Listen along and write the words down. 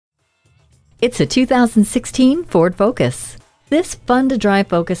It's a 2016 Ford Focus. This fun-to-drive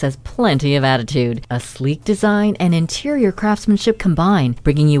Focus has plenty of attitude. A sleek design and interior craftsmanship combine,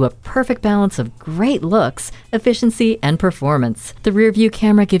 bringing you a perfect balance of great looks, efficiency, and performance. The rear-view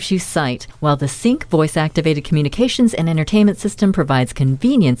camera gives you sight, while the Sync voice-activated communications and entertainment system provides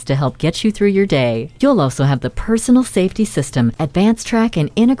convenience to help get you through your day. You'll also have the personal safety system, advanced track, and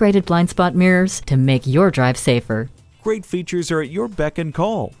integrated blind spot mirrors to make your drive safer. Great features are at your beck and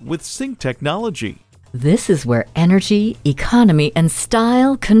call with Sync technology. This is where energy, economy, and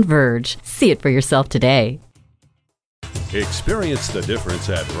style converge. See it for yourself today. Experience the difference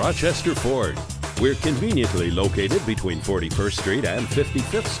at Rochester Ford. We're conveniently located between 41st Street and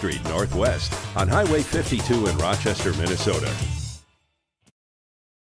 55th Street Northwest on Highway 52 in Rochester, Minnesota.